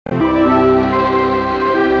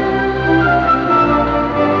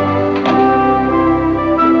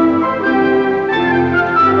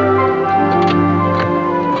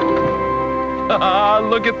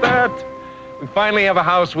finally have a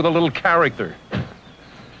house with a little character.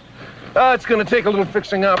 It's going to take a little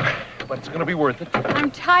fixing up, but it's going to be worth it.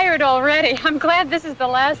 I'm tired already. I'm glad this is the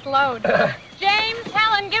last load. James,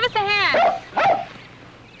 Helen, give us a hand.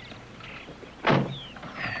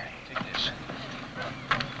 Take this.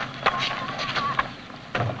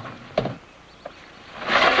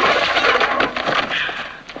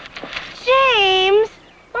 James!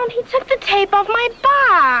 Mom, he took the tape off my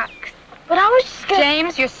box. But I was just gonna...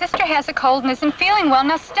 James, your sister has a cold and isn't feeling well.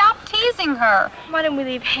 Now stop teasing her. Why don't we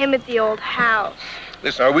leave him at the old house?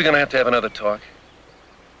 Listen, are we going to have another talk?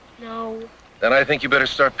 No. Then I think you better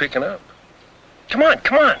start picking up. Come on,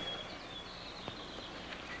 come on.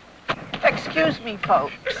 Excuse me,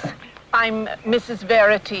 folks. I'm Mrs.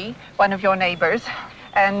 Verity, one of your neighbors.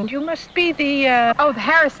 And you must be the, Oh, the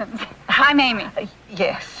Harrisons. I'm Amy.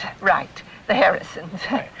 Yes, right. The Harrisons.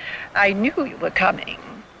 I knew you were coming.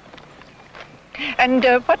 And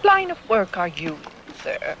what line of work are you,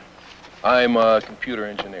 sir? I'm a computer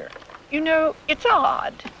engineer. You know, it's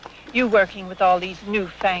odd. You working with all these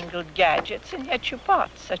newfangled gadgets, and yet you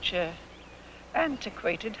bought such a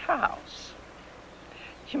antiquated house.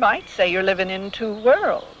 You might say you're living in two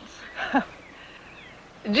worlds.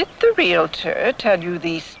 Did the realtor tell you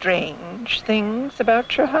these strange things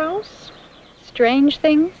about your house? Strange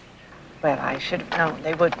things? Well, I should have known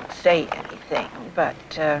they wouldn't say anything, but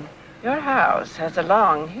your house has a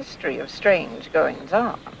long history of strange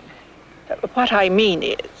goings-on. What I mean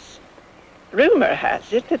is, rumor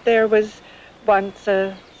has it that there was once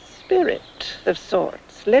a spirit of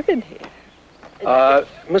sorts living here.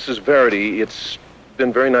 Mrs. Verity, it's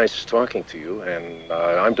been very nice talking to you, and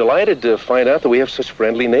I'm delighted to find out that we have such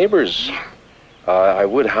friendly neighbors. I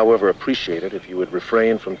would, however, appreciate it if you would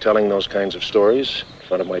refrain from telling those kinds of stories in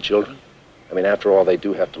front of my children. I mean, after all, they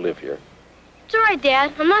do have to live here. It's all right,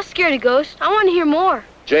 Dad. I'm not scared of ghosts. I want to hear more.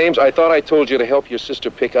 James, I thought I told you to help your sister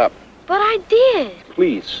pick up. But I did.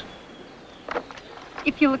 Please.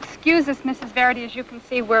 If you'll excuse us, Mrs. Verity, as you can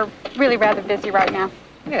see, we're really rather busy right now.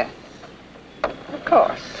 Yes, of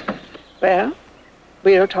course. Well,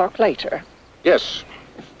 we'll talk later. Yes,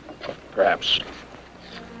 perhaps.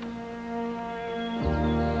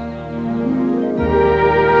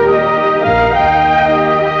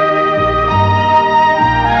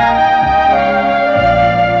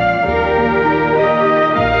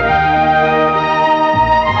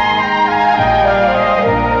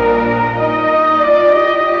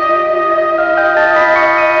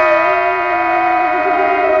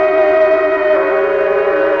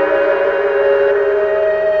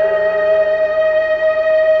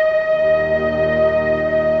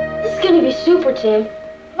 Tim.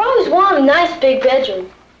 I've always wanted a nice big bedroom.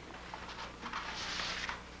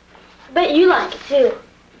 I bet you like it too.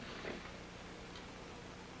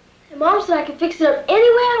 And Mom said I could fix it up any way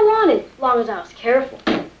I wanted, as long as I was careful.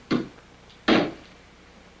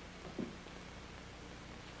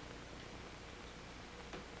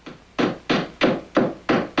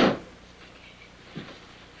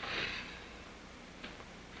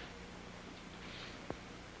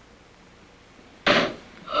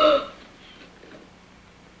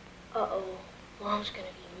 Uh-oh, Mom's gonna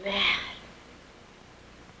be mad.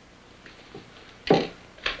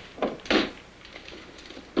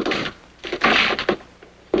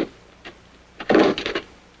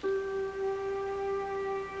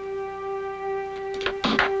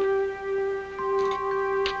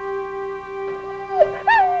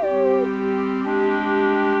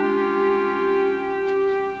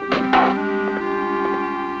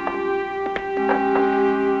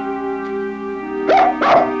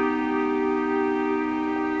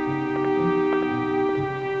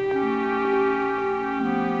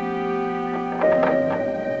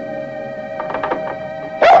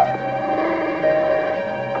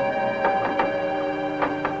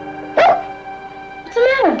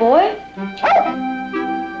 Boy?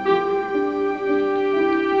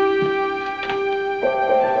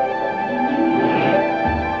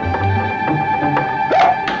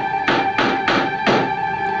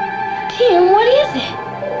 Tim, what is it?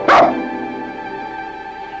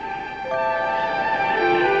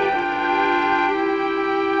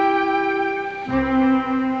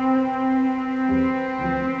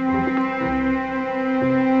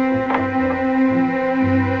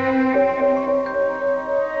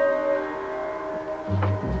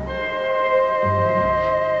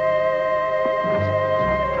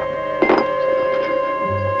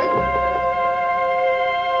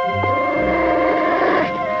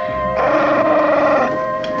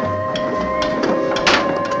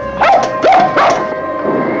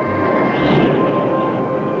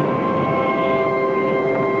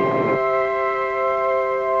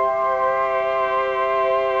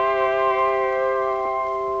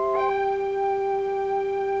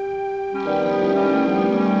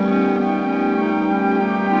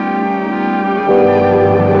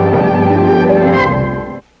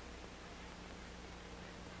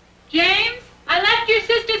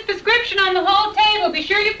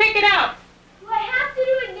 you pick it up. Do I have to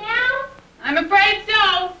do it now? I'm afraid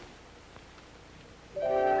so.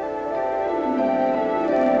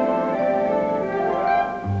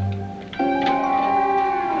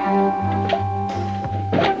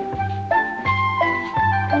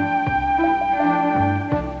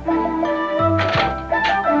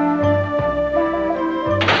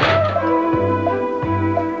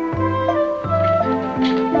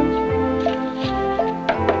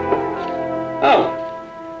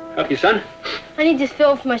 Help you, son? I need this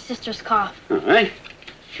filled for my sister's cough. All right.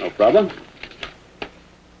 No problem.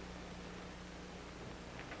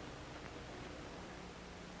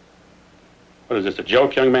 What is this, a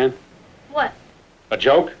joke, young man? What? A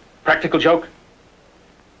joke? Practical joke?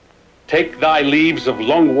 Take thy leaves of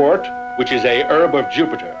lungwort, which is a herb of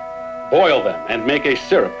Jupiter. Boil them and make a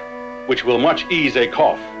syrup, which will much ease a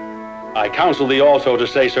cough. I counsel thee also to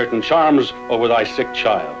say certain charms over thy sick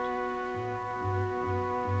child.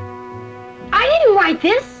 I didn't write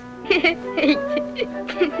this.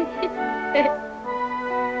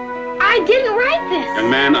 I didn't write this. Young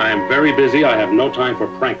man, I am very busy. I have no time for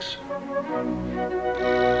pranks.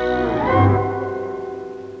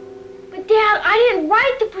 But, Dad, I didn't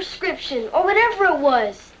write the prescription or whatever it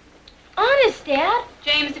was. Honest, Dad.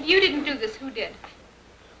 James, if you didn't do this, who did?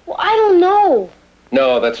 Well, I don't know.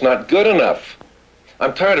 No, that's not good enough.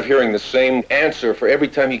 I'm tired of hearing the same answer for every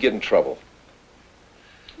time you get in trouble.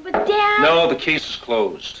 But, Dad... No, the case is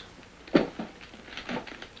closed.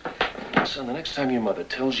 Son, the next time your mother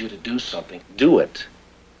tells you to do something, do it.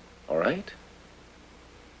 All right?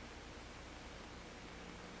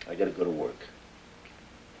 I gotta go to work.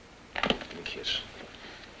 Give me a kiss.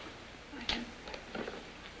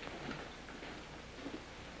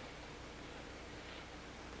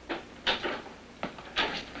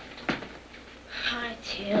 Hi,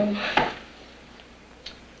 Tim.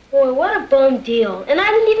 Boy, what a bum deal. And I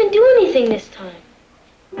didn't even do anything this time.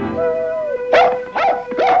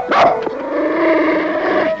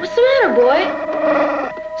 What's the matter, boy?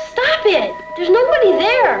 Stop it! There's nobody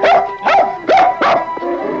there.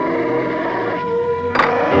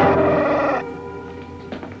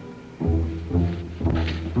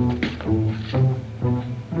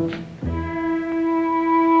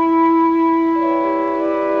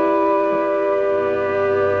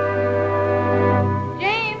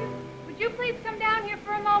 James, would you please come down here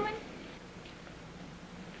for a moment?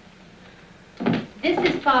 This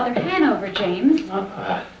is Father Hanover, James.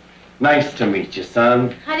 Nice to meet you,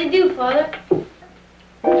 son. How do you do, Father?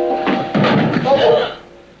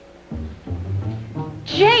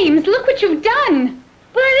 James, look what you've done.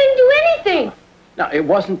 But I didn't do anything. Now, it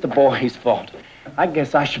wasn't the boy's fault. I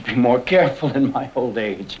guess I should be more careful in my old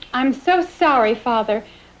age. I'm so sorry, Father.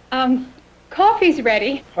 Coffee's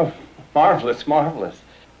ready. Oh, marvelous, marvelous.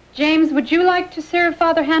 James, would you like to serve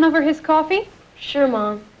Father Hanover his coffee? Sure,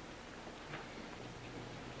 Mom.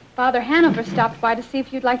 Father Hanover stopped by to see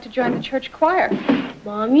if you'd like to join the church choir.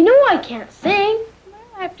 Mom, you know I can't sing.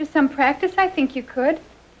 Well, after some practice, I think you could.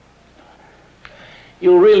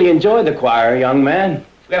 You'll really enjoy the choir, young man.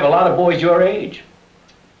 We have a lot of boys your age.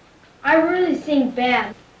 I really sing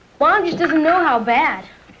bad. Mom just doesn't know how bad.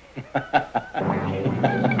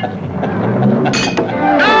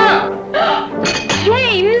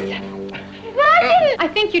 James! I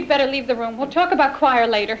think you'd better leave the room. We'll talk about choir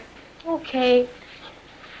later. Okay.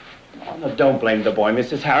 Oh, no, don't blame the boy,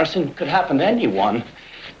 Mrs. Harrison. It could happen to anyone.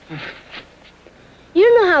 You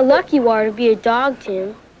don't know how lucky you are to be a dog,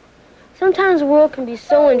 Tim. Sometimes the world can be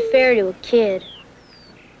so unfair to a kid.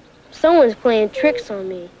 Someone's playing tricks on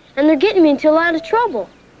me, and they're getting me into a lot of trouble.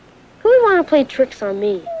 Who would want to play tricks on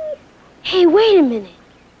me? Hey, wait a minute.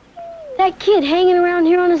 That kid hanging around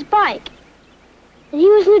here on his bike. And he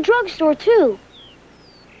was in the drugstore, too.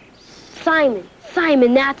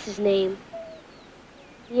 Simon, that's his name.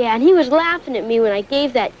 Yeah, and he was laughing at me when I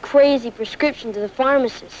gave that crazy prescription to the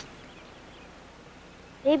pharmacist.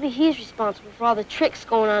 Maybe he's responsible for all the tricks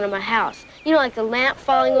going on in my house. You know, like the lamp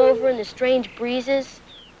falling over and the strange breezes.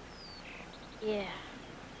 Yeah.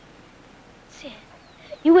 That's it.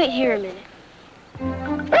 You wait here a minute.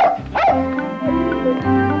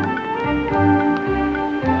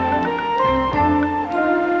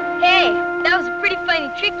 Hey, that was a pretty funny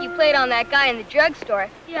trick you played on that guy in the drugstore.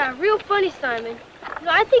 Yeah, real funny, Simon. You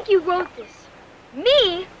know, I think you wrote this.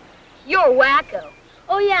 Me? You're wacko.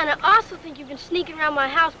 Oh, yeah, and I also think you've been sneaking around my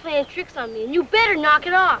house playing tricks on me, and you better knock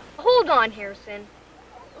it off. Hold on, Harrison.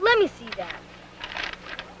 Let me see that.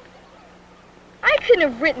 I couldn't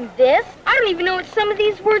have written this. I don't even know what some of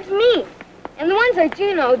these words mean. And the ones I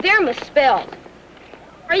do know, they're misspelled.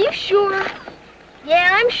 Are you sure? Yeah,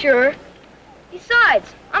 I'm sure.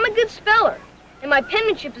 Besides, I'm a good speller. And my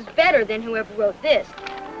penmanship is better than whoever wrote this.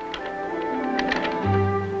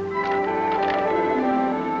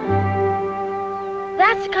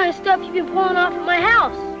 That's the kind of stuff you've been pulling off at my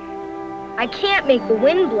house. I can't make the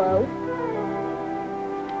wind blow.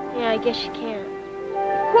 Yeah, I guess you can.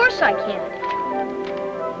 Of course I can.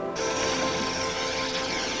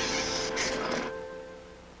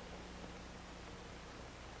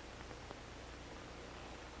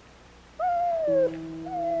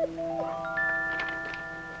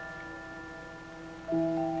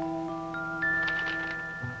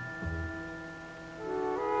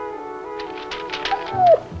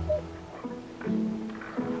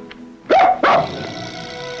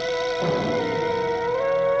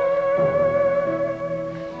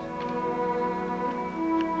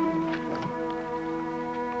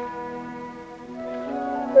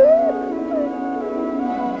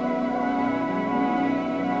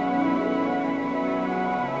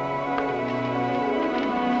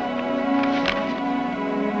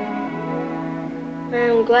 I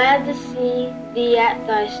am glad to see thee at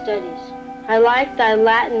thy studies. I like thy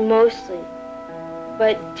Latin mostly,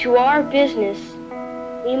 but to our business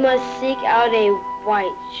we must seek out a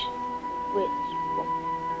witch,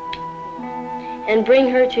 and bring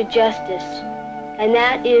her to justice, and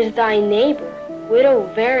that is thy neighbor, Widow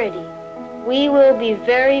Verity. We will be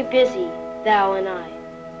very busy, thou and I,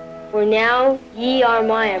 for now ye are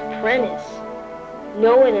my apprentice.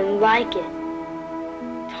 Know it and like it.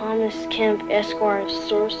 Thomas Kempe, Esquire of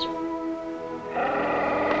Sorcerer.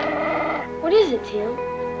 What is it, Tim?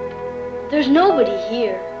 There's nobody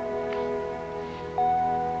here.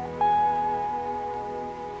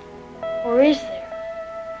 Or is there?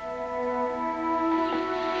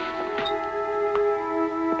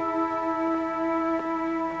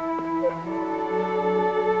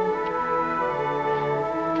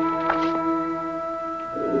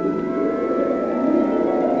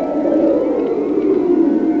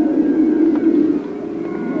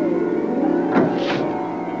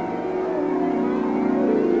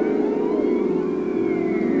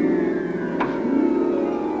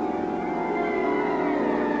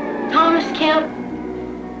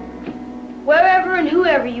 Wherever and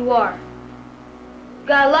whoever you are, you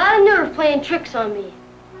got a lot of nerve playing tricks on me.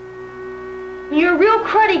 And you're a real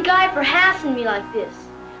cruddy guy for hassling me like this.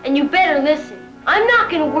 And you better listen. I'm not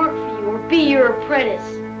going to work for you or be your apprentice.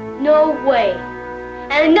 No way.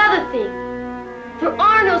 And another thing, there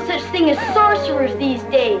are no such thing as sorcerers these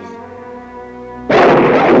days.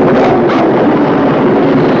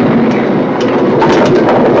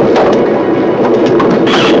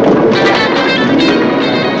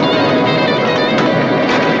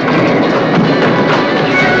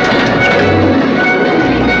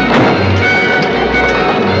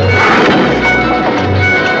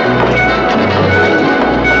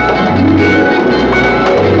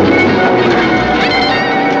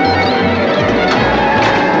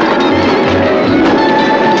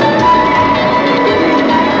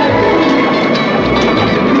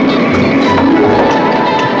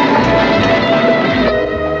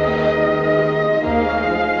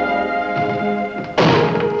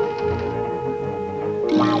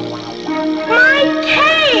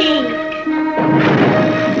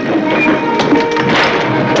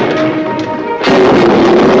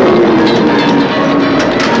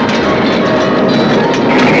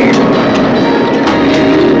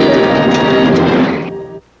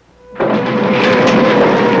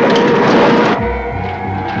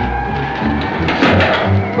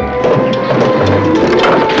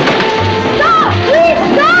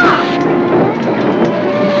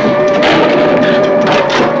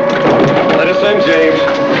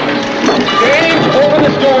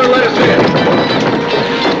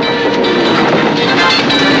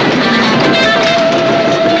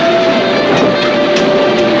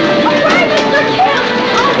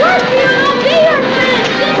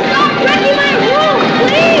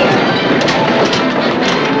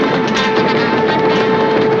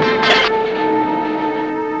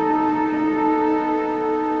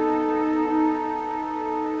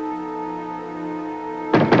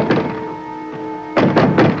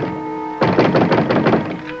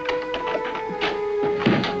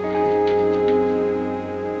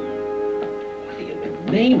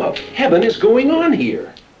 Heaven is going on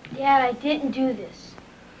here? Dad, I didn't do this.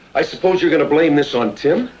 I suppose you're going to blame this on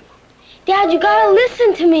Tim? Dad, you gotta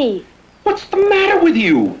listen to me. What's the matter with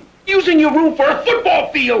you? Using your room for a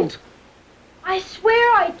football field! I swear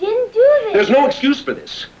I didn't do this. There's no excuse for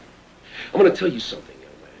this. I'm going to tell you something,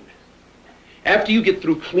 young man. After you get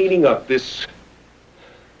through cleaning up this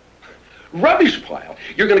rubbish pile,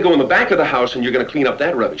 you're going to go in the back of the house and you're going to clean up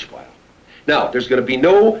that rubbish pile. Now, there's going to be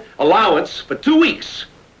no allowance for 2 weeks.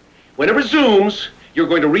 When it resumes, you're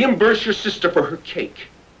going to reimburse your sister for her cake.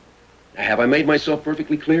 Now, have I made myself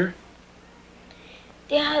perfectly clear?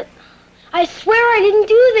 Dad, I swear I didn't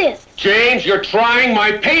do this. James, you're trying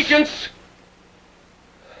my patience.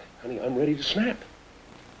 Honey, I'm ready to snap.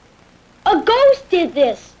 A ghost did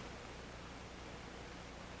this.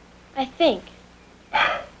 I think.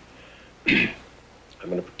 I'm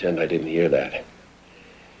going to pretend I didn't hear that.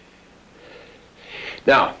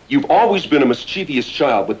 Now, you've always been a mischievous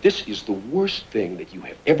child, but this is the worst thing that you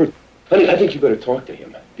have ever... Honey, I think you better talk to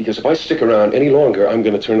him, because if I stick around any longer, I'm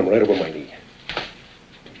going to turn him right over my knee.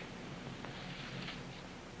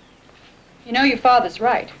 You know, your father's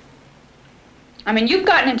right. I mean, you've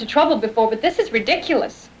gotten into trouble before, but this is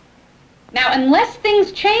ridiculous. Now, unless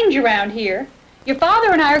things change around here, your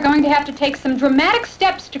father and I are going to have to take some dramatic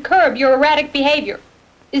steps to curb your erratic behavior.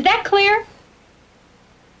 Is that clear?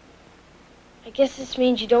 I guess this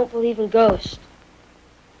means you don't believe in ghosts.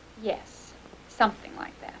 Yes, something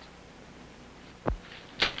like that.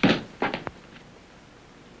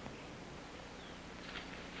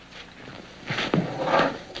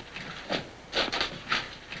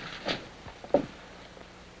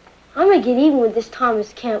 I'm gonna get even with this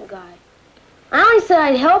Thomas Kemp guy. I only said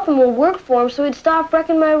I'd help him and work for him so he'd stop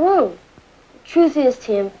wrecking my room. The truth is,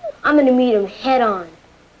 Tim, I'm gonna meet him head on.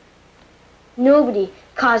 Nobody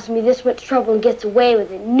causes me this much trouble and gets away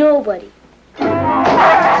with it. Nobody. It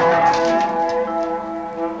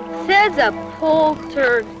says a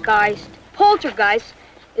poltergeist. Poltergeist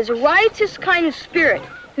is a riotous kind of spirit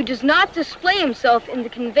who does not display himself in the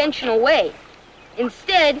conventional way.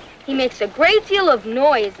 Instead, he makes a great deal of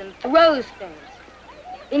noise and throws things.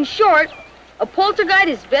 In short, a poltergeist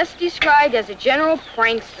is best described as a general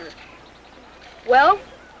prankster. Well,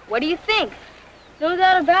 what do you think? No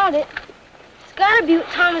doubt about it. It's gotta be what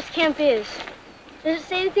Thomas Kemp is. Does it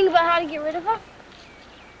say anything about how to get rid of him?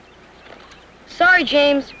 Sorry,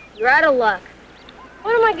 James. You're out of luck.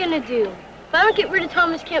 What am I gonna do? If I don't get rid of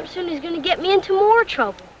Thomas Kemp soon, he's gonna get me into more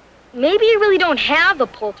trouble. Maybe you really don't have a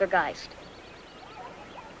poltergeist.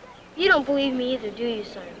 You don't believe me either, do you,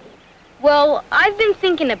 son? Well, I've been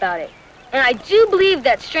thinking about it, and I do believe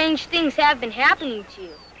that strange things have been happening to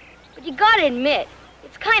you. But you gotta admit,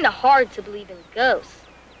 it's kind of hard to believe in ghosts.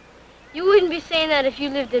 You wouldn't be saying that if you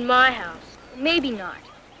lived in my house. Maybe not.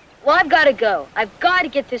 Well, I've gotta go. I've gotta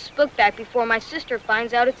get this book back before my sister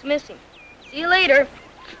finds out it's missing. See you later.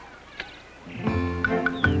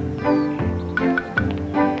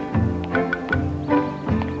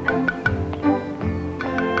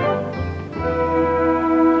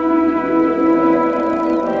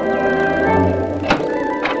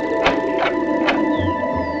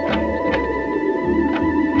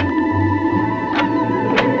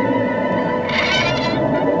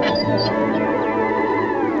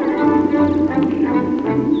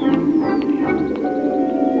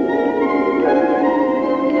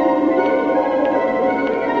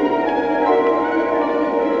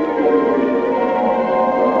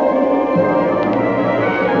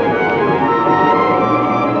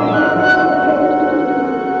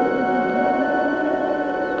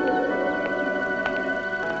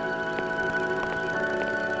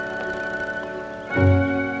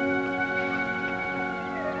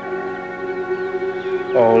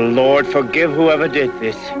 Oh, Lord, forgive whoever did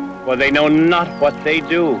this, for they know not what they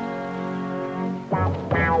do.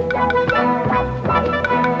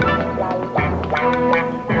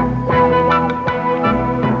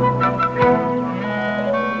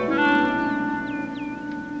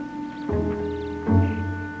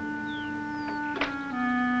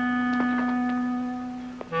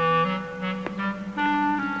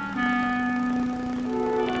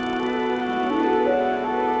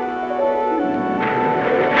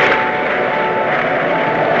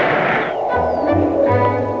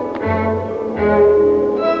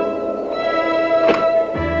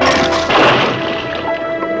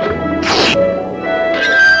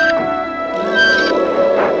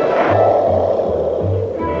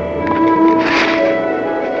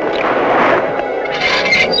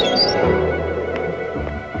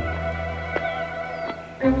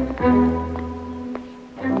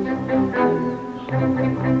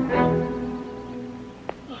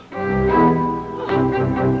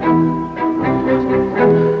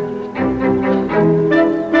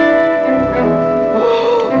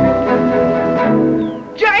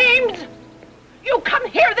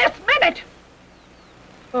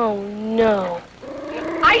 Oh, no.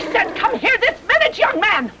 I said come here this minute, young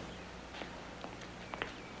man!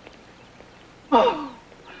 Oh.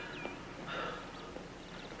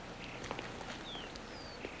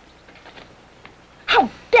 How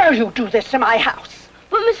dare dare you do this to my house?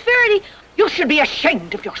 But Miss Verity, You should be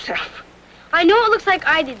ashamed of yourself. I know it looks like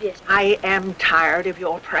I did this. I am tired of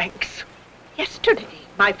your pranks. Yesterday,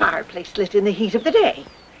 my fireplace lit in the heat of the day,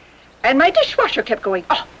 and my dishwasher kept going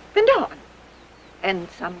off and on. And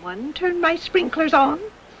someone turned my sprinklers on,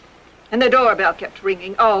 and the doorbell kept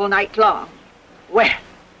ringing all night long. Well,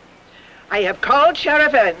 I have called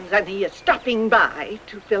Sheriff Evans, and he is stopping by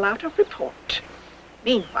to fill out a report.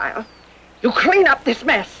 Meanwhile, you clean up this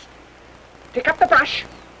mess. Pick up the brush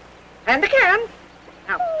and the can.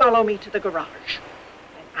 Now follow me to the garage.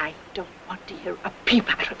 And I don't want to hear a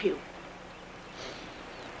peep out of you.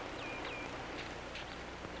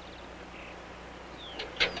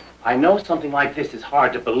 I know something like this is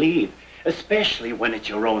hard to believe, especially when it's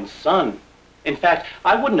your own son. In fact,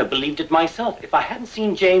 I wouldn't have believed it myself if I hadn't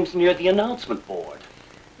seen James near the announcement board.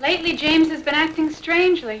 Lately, James has been acting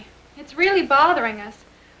strangely. It's really bothering us.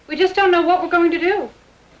 We just don't know what we're going to do.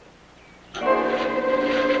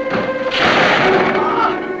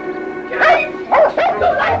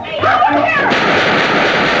 Let me out of here!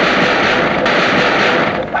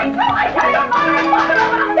 Wait till I tell your mother and father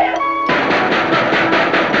about this!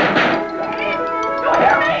 You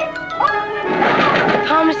hear me?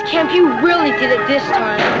 Thomas Kemp, you really did it this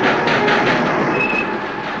time.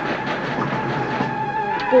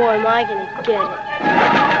 Boy, am I gonna get it.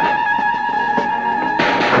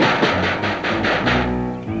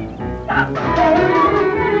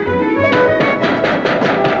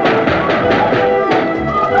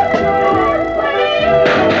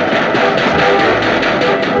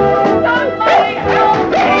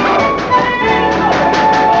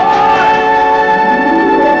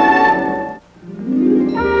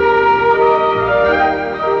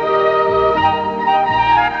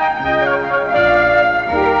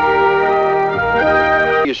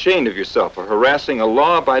 Ashamed of yourself for harassing a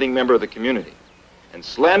law-abiding member of the community, and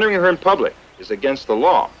slandering her in public is against the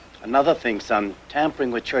law. Another thing, son, tampering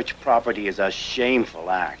with church property is a shameful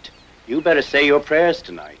act. You better say your prayers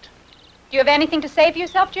tonight. Do you have anything to say for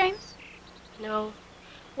yourself, James? No.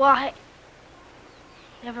 Why?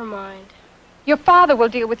 Never mind. Your father will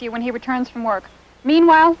deal with you when he returns from work.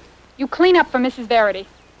 Meanwhile, you clean up for Mrs. Verity.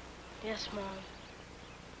 Yes, Mom.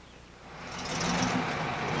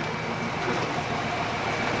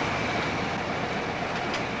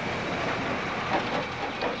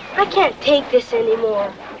 I can't take this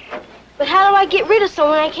anymore. But how do I get rid of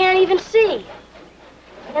someone I can't even see?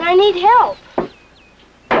 And I need help.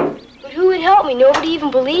 But who would help me? Nobody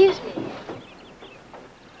even believes me.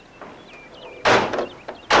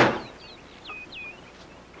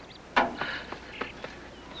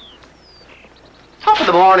 Top of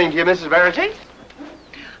the morning to you, Mrs. Verity.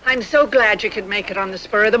 I'm so glad you could make it on the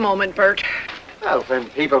spur of the moment, Bert. Well, when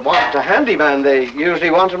people want a handyman, they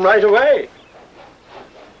usually want him right away.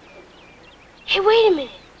 Hey, wait a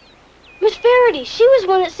minute. Miss Verity, she was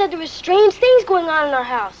one that said there was strange things going on in our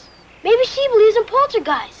house. Maybe she believes in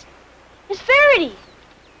poltergeists. Miss Verity!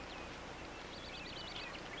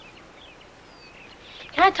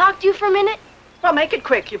 Can I talk to you for a minute? Well, make it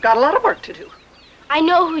quick. You've got a lot of work to do. I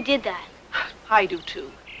know who did that. I do, too.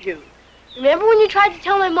 You. Remember when you tried to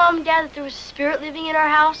tell my mom and dad that there was a spirit living in our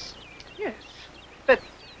house? Yes. But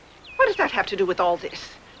what does that have to do with all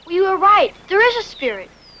this? Well, you were right. There is a spirit.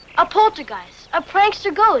 A poltergeist. A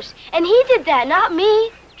prankster ghost. And he did that, not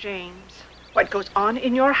me. James, what goes on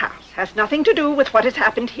in your house has nothing to do with what has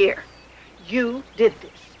happened here. You did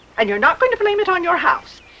this, and you're not going to blame it on your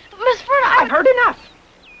house. But Miss Verna, I've heard enough.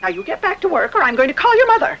 Now you get back to work, or I'm going to call your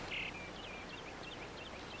mother.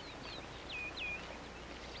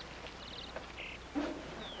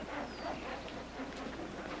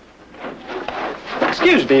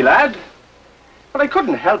 Excuse me, lad, but I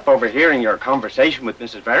couldn't help overhearing your conversation with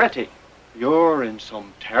Mrs. Verity. You're in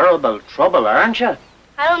some terrible trouble, aren't you?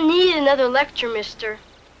 I don't need another lecture, mister.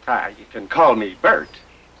 Ah, you can call me Bert.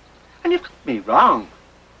 And you've got me wrong.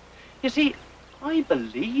 You see, I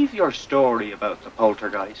believe your story about the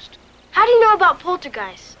poltergeist. How do you know about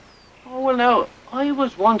poltergeists? Oh, well, now, I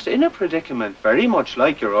was once in a predicament very much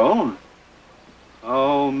like your own.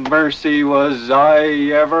 Oh, mercy, was I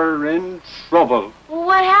ever in trouble. Well,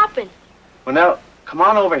 what happened? Well, now, come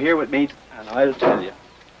on over here with me, and I'll tell you.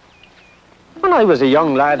 When I was a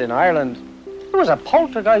young lad in Ireland, there was a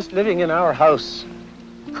poltergeist living in our house.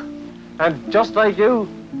 And just like you,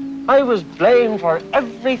 I was blamed for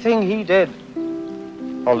everything he did.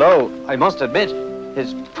 Although, I must admit,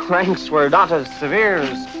 his pranks were not as severe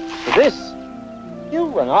as this.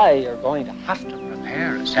 You and I are going to have to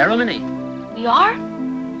prepare a ceremony. We are?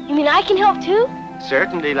 You mean I can help too?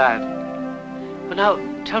 Certainly, lad. But now,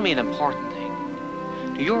 tell me an important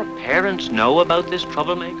thing. Do Do your parents know about this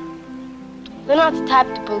troublemaker? They're not the type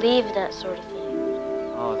to believe in that sort of thing.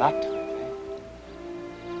 Oh, that type,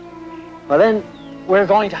 eh? Well, then, we're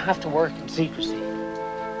going to have to work in secrecy.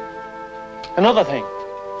 Another thing.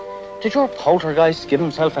 Did your poltergeist give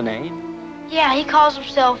himself a name? Yeah, he calls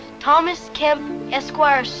himself Thomas Kempe,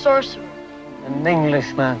 Esquire Sorcerer. An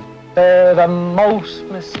Englishman. They're the most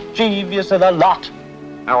mischievous of the lot.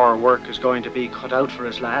 Our work is going to be cut out for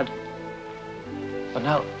us, lad. But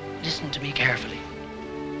now, listen to me carefully.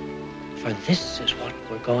 For this is what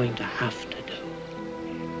we're going to have to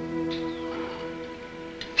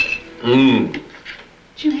do.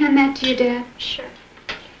 Did you hand that to your dad? Sure.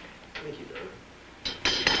 Thank you,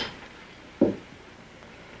 Dad.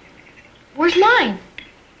 Where's mine?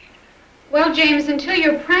 Well, James, until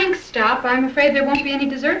your pranks stop, I'm afraid there won't be any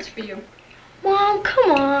desserts for you. Mom,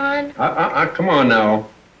 come on. Come on now.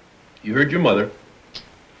 You heard your mother.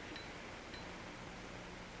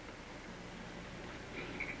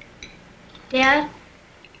 Dad,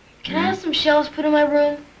 can I have some shelves put in my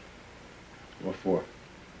room? What for?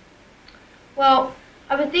 Well,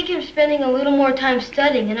 I've been thinking of spending a little more time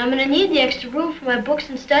studying, and I'm going to need the extra room for my books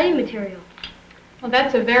and study material. Well,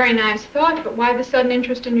 that's a very nice thought, but why the sudden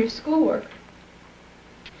interest in your schoolwork?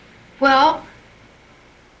 Well,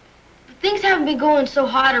 things haven't been going so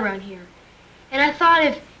hot around here. And I thought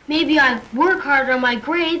if maybe I work harder on my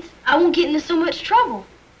grades, I won't get into so much trouble.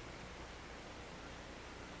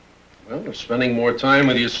 Well, if spending more time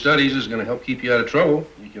with your studies is going to help keep you out of trouble,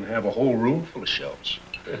 you can have a whole room full of shelves.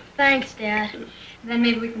 Thanks, Dad. Then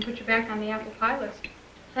maybe we can put you back on the apple pie list.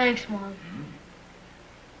 Thanks, Mom.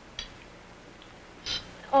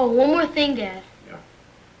 Oh, one more thing, Dad. Yeah.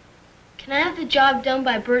 Can I have the job done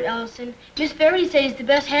by Bert Ellison? Miss Verity says he's the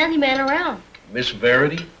best handyman around. Miss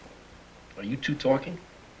Verity? Are you two talking?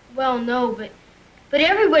 Well, no, but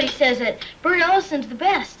everybody says that Bert Ellison's the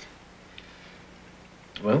best.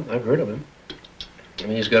 Well, I've heard of him. I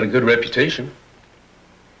mean, he's got a good reputation.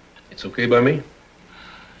 It's okay by me.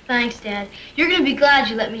 Thanks, Dad. You're going to be glad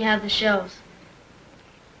you let me have the shelves.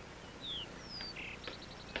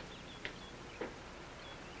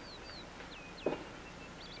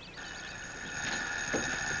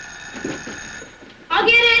 I'll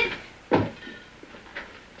get it.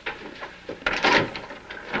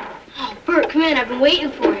 Oh, Bert, come in. I've been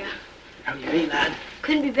waiting for you. How you be, lad?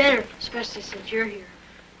 Couldn't be better, especially since you're here.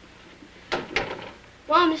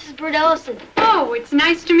 Mom, this is Bert Ellison. Oh, it's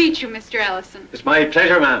nice to meet you, Mr. Ellison. It's my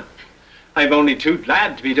pleasure, ma'am. I'm only too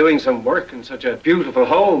glad to be doing some work in such a beautiful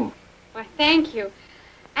home. Why, thank you.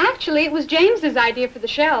 Actually, it was James's idea for the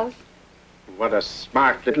shelves. What a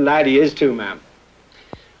smart little lad he is, too, ma'am.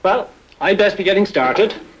 Well, I'd best be getting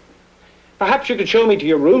started. Perhaps you could show me to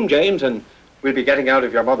your room, James, and we'll be getting out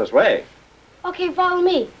of your mother's way. Okay, follow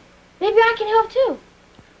me. Maybe I can help, too.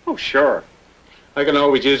 Oh, sure. I can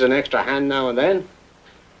always use an extra hand now and then.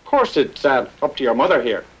 Of course, it's up to your mother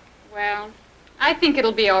here. Well, I think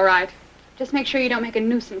it'll be all right. Just make sure you don't make a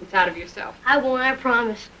nuisance out of yourself. I won't, I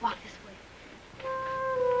promise. Walk this way.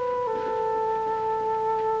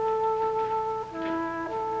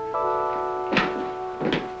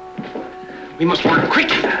 We must work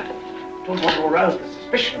quickly, lad. Don't want to arouse the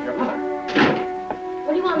suspicion of your mother.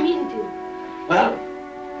 What do you want me to do? Well,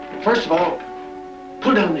 first of all,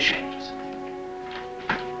 pull down the shelves.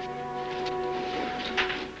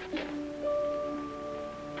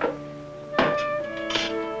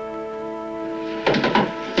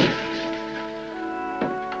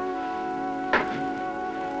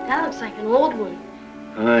 That looks like an old one.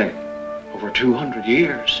 Aye, over 200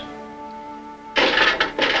 years.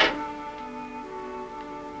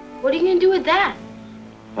 What are you going to do with that?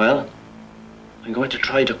 Well, I'm going to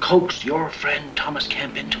try to coax your friend Thomas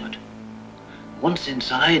Kempe into it. Once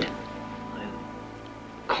inside, I'll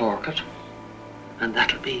cork it, and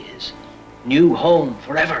that'll be his new home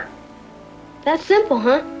forever. That's simple,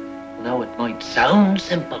 huh? Now, it might sound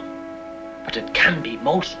simple, but it can be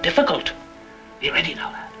most difficult. Be ready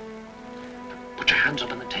now, lad. Put your hands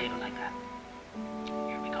up on the table like that.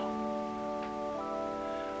 Here we go.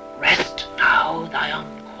 Rest now, thy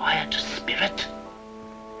unquiet spirit.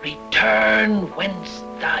 Return whence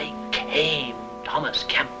thy came, Thomas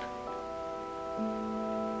Kempe.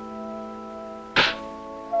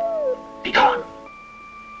 Be gone.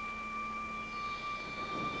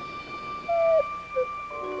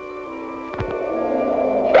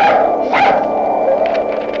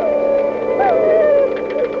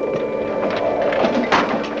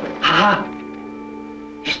 Ha!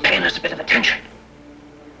 He's paying us a bit of attention.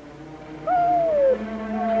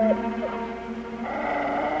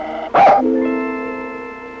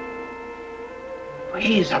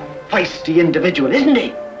 He's a feisty individual, isn't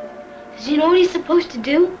he? Does he know what he's supposed to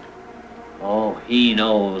do? Oh, he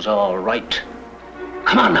knows all right.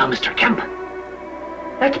 Come on now, Mr. Kempe.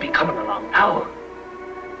 Let's be coming along now.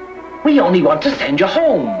 We only want to send you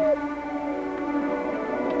home.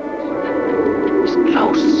 It's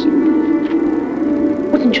close.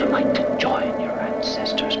 Wouldn't you like to join your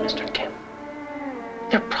ancestors, Mr. Kempe?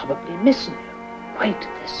 They're probably missing you right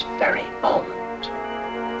this very moment.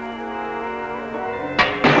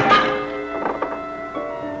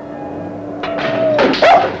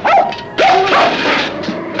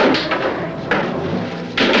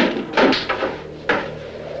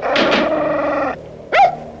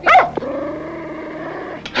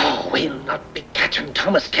 Oh, we'll not be catching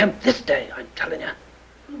Thomas Kempe this day, I'm telling you.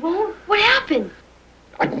 We won't? What happened?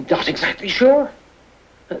 I'm not exactly sure.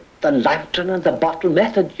 The lantern and the bottle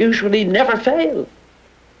method usually never fail.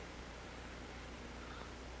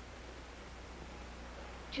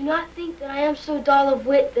 Do not think that I am so dull of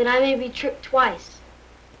wit that I may be tricked twice.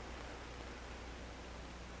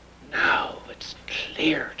 Now it's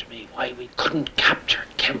clear to me why we couldn't capture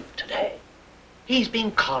Kempe today. He's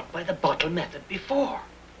been caught by the bottle method before.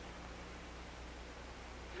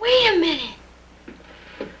 Wait a minute.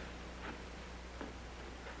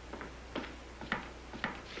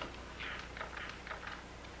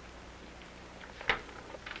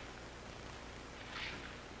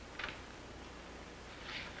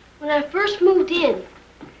 When I first moved in,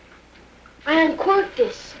 I uncorked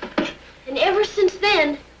this. And ever since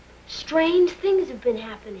then, strange things have been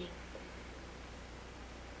happening.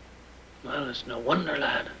 Well, it's no wonder,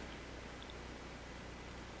 lad.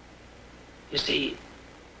 You see,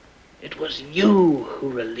 it was you who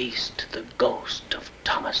released the ghost of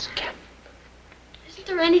Thomas Kempe. Isn't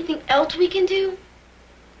there anything else we can do?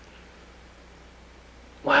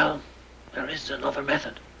 Well, there is another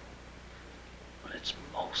method. But it's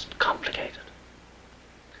most complicated.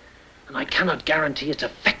 And I cannot guarantee its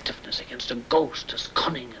effectiveness against a ghost as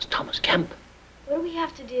cunning as Thomas Kempe. What do we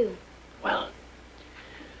have to do? Well,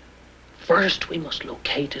 first we must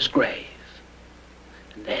locate his grave.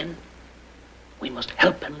 And then we must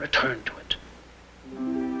help him return to it.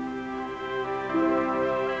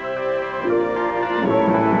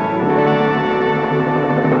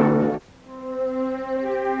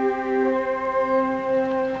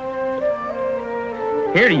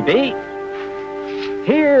 Here he be.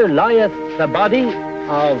 Here lieth the body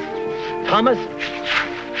of Thomas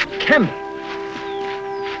Kempe,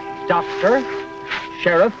 doctor,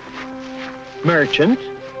 sheriff, merchant,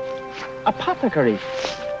 apothecary.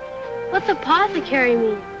 What's apothecary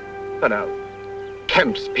mean? But now,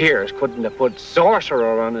 Kemp's peers couldn't have put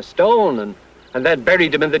sorcerer on a stone and then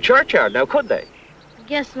buried him in the churchyard, now could they? I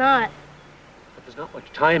guess not. But there's not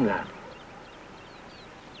much time, lad.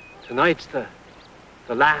 Tonight's the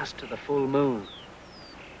last of the full moon.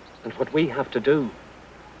 And what we have to do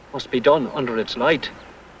must be done under its light.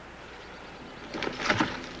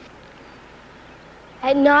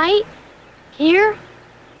 At night? Here?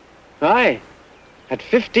 Aye. At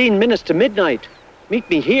 15 minutes to midnight, meet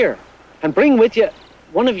me here and bring with you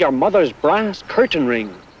one of your mother's brass curtain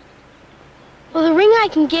rings. Well, the ring I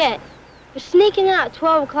can get. But sneaking out at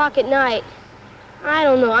 12 o'clock at night, I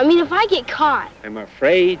don't know. I mean, if I get caught. I'm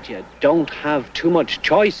afraid you don't have too much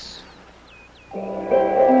choice.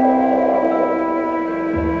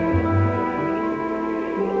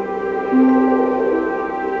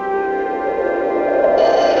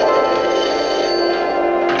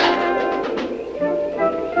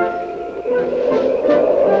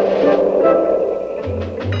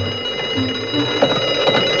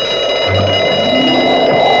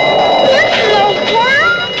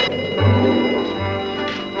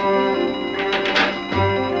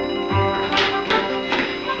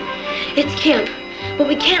 It's Kempe, but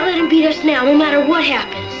we can't let him beat us now, no matter what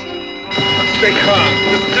happens. Stay calm.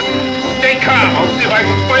 Just stay calm. I'll see if I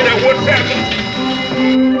can find out what's happened.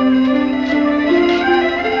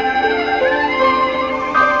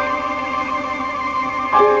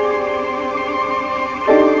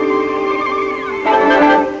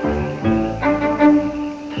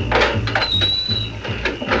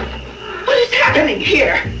 What is happening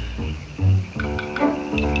here?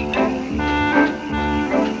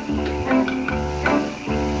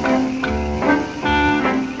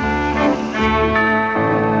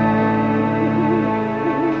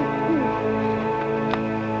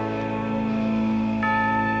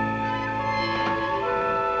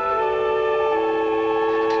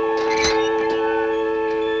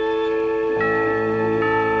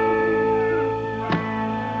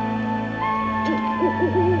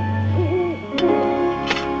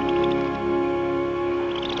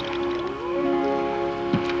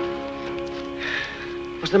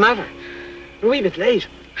 What's the matter? You're a wee bit late.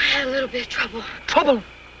 I had a little bit of trouble. Trouble?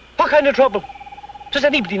 What kind of trouble? Does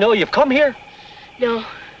anybody know you've come here? No. Well,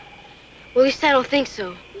 at least I don't think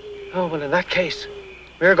so. Oh, well, in that case,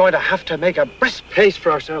 we're going to have to make a brisk place for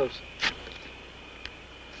ourselves.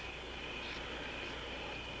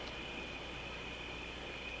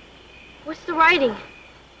 What's the writing?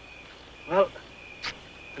 Well,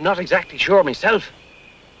 I'm not exactly sure myself.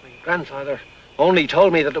 My grandfather only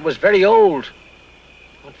told me that it was very old,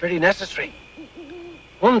 not very necessary.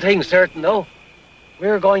 One thing's certain, though.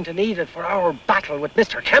 We're going to need it for our battle with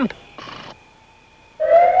Mr. Kempe.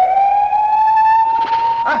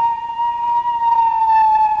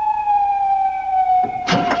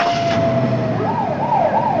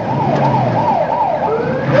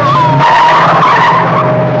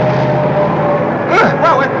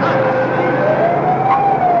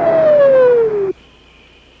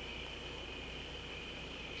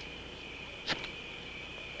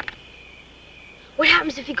 What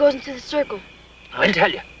happens if he goes into the circle? I'll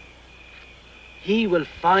tell you. He will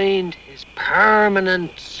find his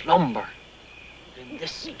permanent slumber in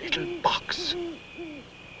this little box.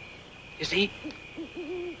 You see,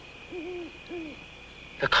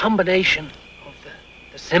 the combination of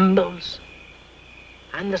the symbols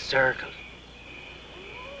and the circle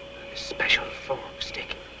and the special form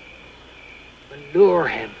stick will lure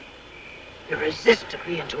him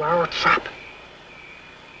irresistibly into our trap.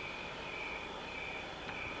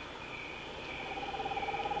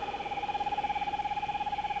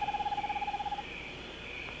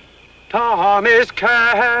 Thomas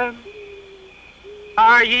Kempe,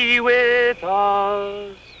 are ye with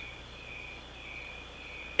us?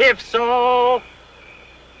 If so,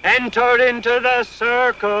 enter into the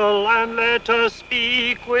circle and let us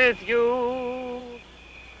speak with you.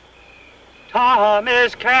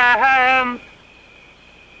 Thomas Kempe,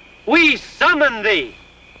 we summon thee.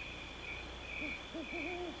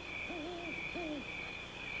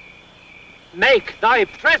 Make thy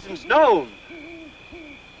presence known.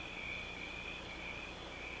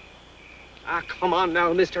 Ah, come on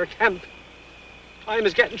now, Mr. Kempe. Time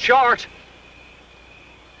is getting short.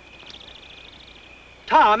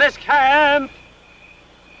 Thomas Kempe,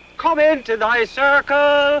 come into thy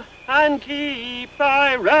circle and keep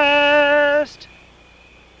thy rest.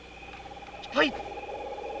 Wait.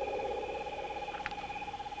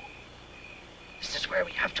 This is where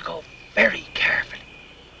we have to go very carefully.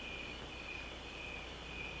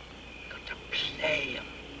 Got to play him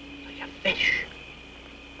like a fish.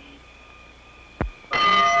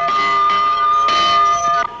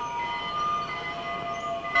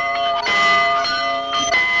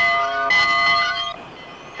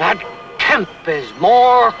 That Kempe is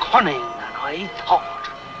more cunning than I thought.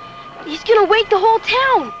 He's gonna wake the whole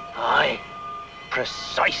town. Aye,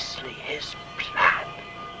 precisely his plan.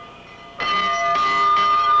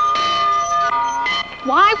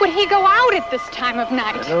 Why would he go out at this time of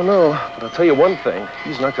night? I don't know, but I'll tell you one thing.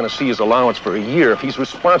 He's not going to see his allowance for a year if he's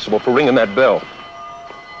responsible for ringing that bell.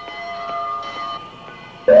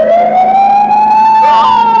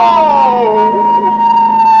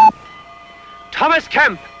 Thomas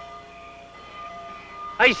Kempe,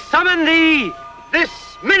 I summon thee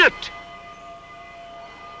this minute.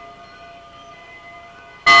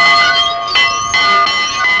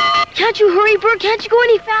 Can't you hurry, Bert? Can't you go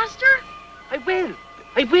any faster? I will.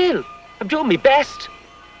 I'm doing my best.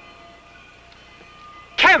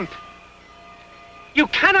 Kempe, you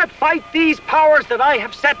cannot fight these powers that I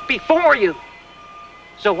have set before you.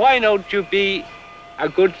 So why don't you be a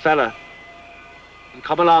good fella and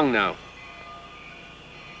come along now?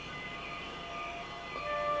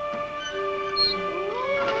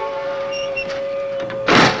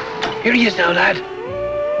 Here he is now, lad.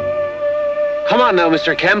 Come on now,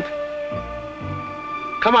 Mr. Kempe.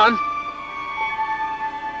 Come on.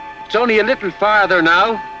 It's only a little farther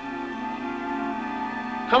now.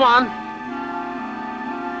 Come on.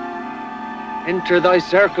 Enter thy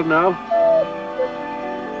circle now.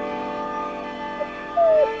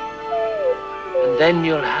 And then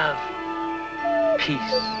you'll have peace.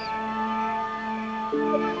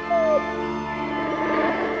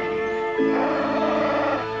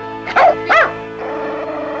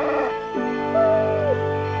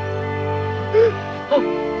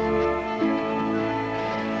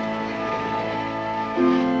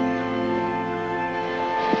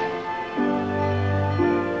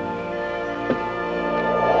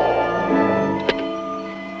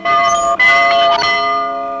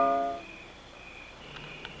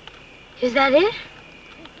 Is that it?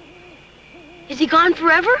 Is he gone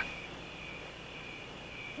forever?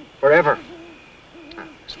 Forever.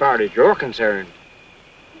 As far as you're concerned.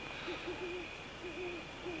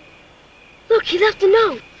 Look, he left a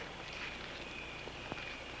note.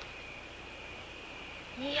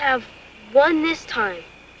 Ye have won this time,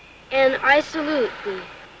 and I salute thee.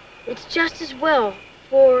 It's just as well,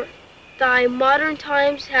 for thy modern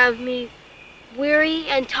times have me weary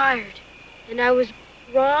and tired, and I was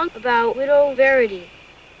wrong about Widow Verity.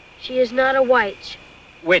 She is not a witch.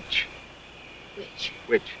 Witch. Witch.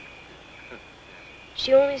 Witch.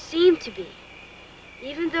 She only seemed to be.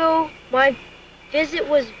 Even though my visit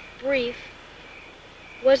was brief,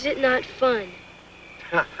 was it not fun?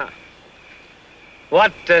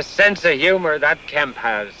 What a sense of humor that Kemp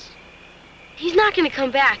has. He's not going to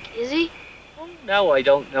come back, is he? Oh, no, I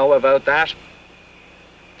don't know about that.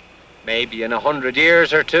 Maybe in 100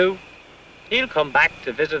 years or two, he'll come back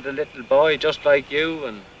to visit a little boy just like you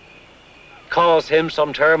and cause him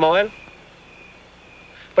some turmoil.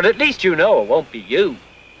 But at least you know it won't be you.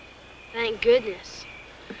 Thank goodness.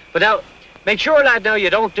 But now, make sure, lad, now you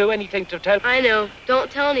don't do anything to tell... I know. Don't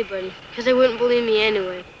tell anybody, because they wouldn't believe me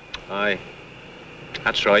anyway. Aye.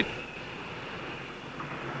 That's right.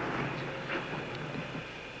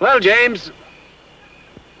 Well, James,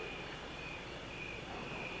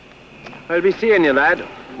 I'll be seeing you, lad.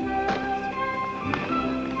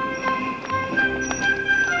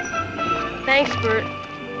 Thanks, Bert.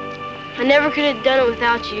 I never could have done it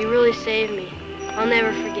without you. You really saved me. I'll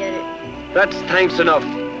never forget it. That's thanks enough.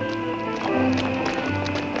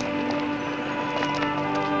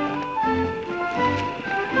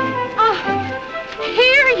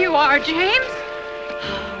 Here you are, James.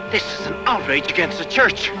 This is an outrage against the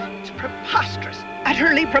church. It's preposterous,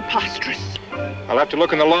 utterly preposterous. I'll have to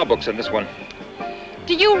look in the law books on this one.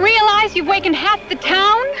 Do you realize you've wakened half the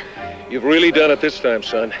town? You've really done it this time,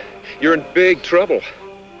 son. You're in big trouble.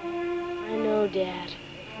 I know, Dad.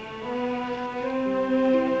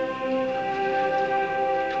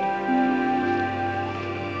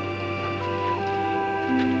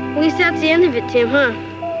 At least that's the end of it, Tim, huh?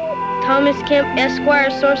 Thomas Kemp, Esquire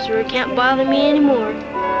Sorcerer, can't bother me anymore.